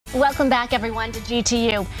Welcome back, everyone, to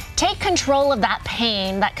GTU. Take control of that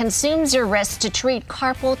pain that consumes your wrist to treat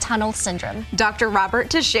carpal tunnel syndrome. Dr. Robert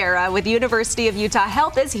Teixeira with University of Utah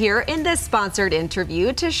Health is here in this sponsored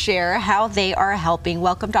interview to share how they are helping.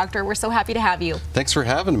 Welcome, doctor. We're so happy to have you. Thanks for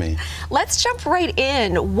having me. Let's jump right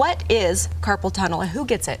in. What is carpal tunnel and who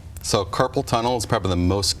gets it? So carpal tunnel is probably the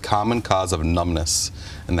most common cause of numbness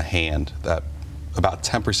in the hand that about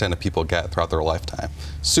 10% of people get throughout their lifetime.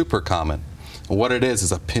 Super common. And what it is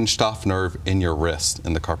a pinched off nerve in your wrist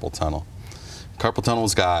in the carpal tunnel. Carpal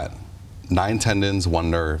tunnel's got 9 tendons, 1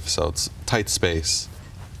 nerve, so it's tight space.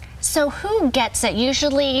 So who gets it?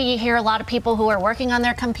 Usually you hear a lot of people who are working on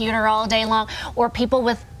their computer all day long, or people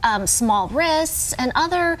with small wrists and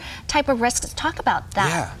other type of risks. Talk about that.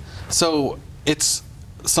 Yeah, so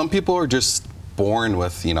some people are just born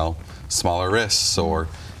with, smaller wrists or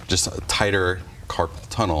just a tighter carpal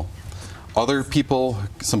tunnel. Other people,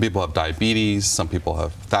 some people have diabetes, some people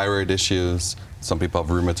have thyroid issues, some people have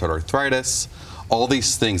rheumatoid arthritis. All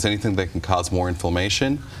these things, anything that can cause more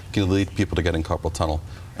inflammation, can lead people to getting carpal tunnel.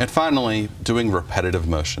 And finally, doing repetitive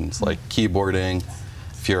motions like keyboarding.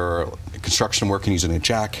 If you're construction working using a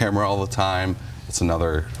jackhammer all the time, it's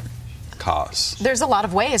another cause. There's a lot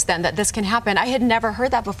of ways then that this can happen. I had never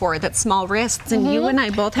heard that before, that small wrists, and you and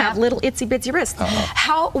I both have little itsy bitsy wrists.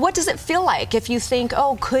 What does it feel like if you think,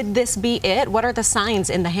 oh, could this be it? What are the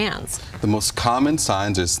signs in the hands? The most common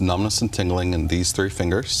signs is numbness and tingling in these 3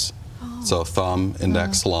 fingers. So thumb,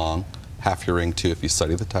 index, long, half your ring too if you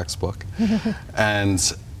study the textbook. And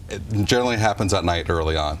it generally happens at night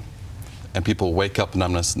early on. And people wake up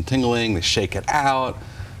numbness and tingling, they shake it out,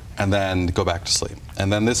 and then go back to sleep.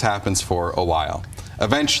 And then this happens for a while.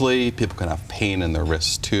 Eventually, people can have pain in their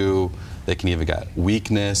wrists too. They can even get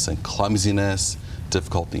weakness and clumsiness,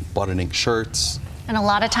 difficulty buttoning shirts. And a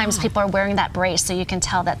lot of times people are wearing that brace, so you can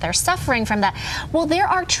tell that they're suffering from that. Well, there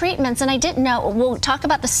are treatments, and I didn't know, we'll talk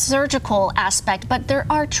about the surgical aspect, but there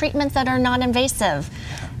are treatments that are non-invasive.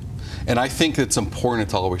 And I think it's important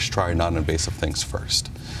to always try non-invasive things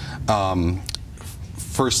first.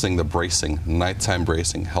 First thing, the bracing. Nighttime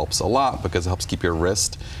bracing helps a lot because it helps keep your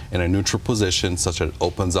wrist in a neutral position such that it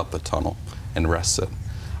opens up the tunnel and rests it.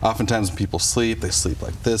 Oftentimes when people sleep, they sleep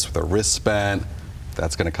like this with their wrists bent.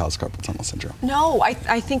 That's going to cause carpal tunnel syndrome. No, I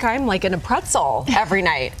think I'm like in a pretzel every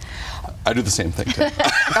night. I do the same thing too.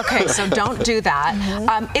 Okay, so don't do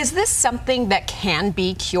that. Is this something that can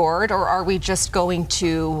be cured, or are we just going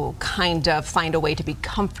to kind of find a way to be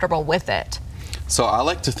comfortable with it? So I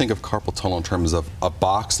like to think of carpal tunnel in terms of a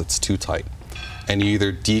box that's too tight. And you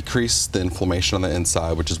either decrease the inflammation on the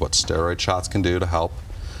inside, which is what steroid shots can do to help.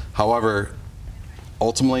 However,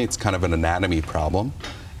 ultimately it's kind of an anatomy problem,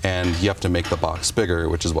 and you have to make the box bigger,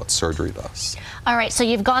 which is what surgery does. All right, so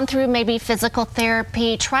you've gone through maybe physical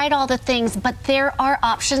therapy, tried all the things, but there are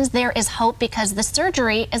options, there is hope, because the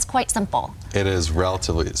surgery is quite simple. It is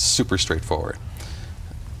relatively super straightforward.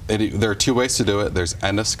 There are 2 ways to do it. There's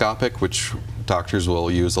endoscopic, which doctors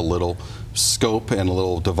will use a little scope and a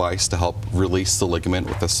little device to help release the ligament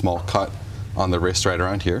with a small cut on the wrist right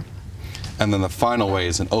around here. And then the final way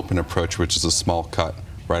is an open approach, which is a small cut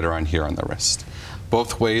right around here on the wrist.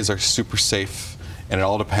 Both ways are super safe, and it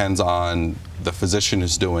all depends on the physician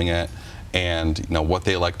who's doing it and what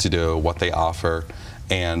they like to do, what they offer,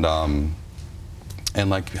 and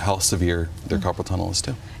like how severe their carpal tunnel is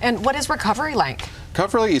too. And what is recovery like?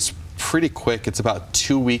 Recovery is pretty quick. It's about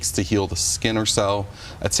 2 weeks to heal the skin or so.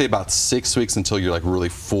 I'd say about 6 weeks until you're like really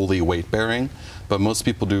fully weight bearing, but most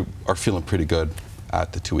people are feeling pretty good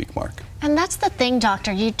at the 2-week mark. And that's the thing,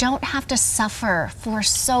 doctor, you don't have to suffer for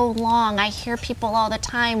so long. I hear people all the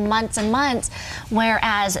time, months and months,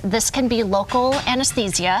 whereas this can be local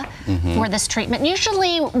anesthesia for this treatment,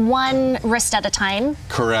 usually 1 wrist at a time.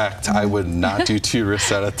 Correct. I would not do 2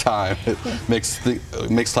 wrists at a time. It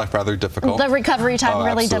makes life rather difficult. The recovery time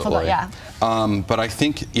really difficult, yeah. But I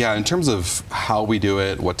think, yeah, in terms of how we do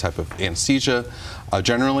it, what type of anesthesia,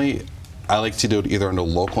 generally, I like to do it either under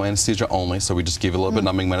local anesthesia only, so we just give a little bit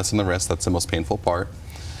numbing medicine in the wrist, that's the most painful part,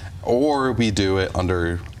 or we do it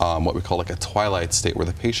under what we call like a twilight state, where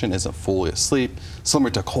the patient isn't fully asleep,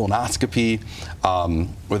 similar to colonoscopy,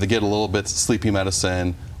 where they get a little bit sleepy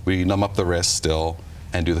medicine, we numb up the wrist still,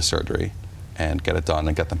 and do the surgery, and get it done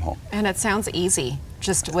and get them home. And it sounds easy.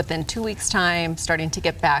 just within 2 weeks' time, starting to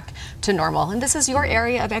get back to normal. And this is your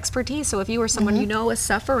area of expertise, so if you or someone you know is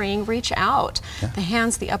suffering, reach out. The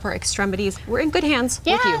hands, the upper extremities, we're in good hands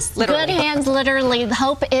with you, literally. Good hands, literally.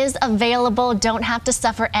 Hope is available. Don't have to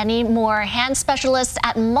suffer anymore. Hand specialists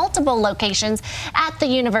at multiple locations at the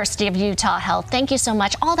University of Utah Health. Thank you so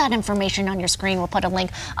much. All that information on your screen. We'll put a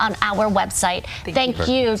link on our website. Thank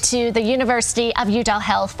you to the University of Utah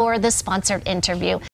Health for this sponsored interview.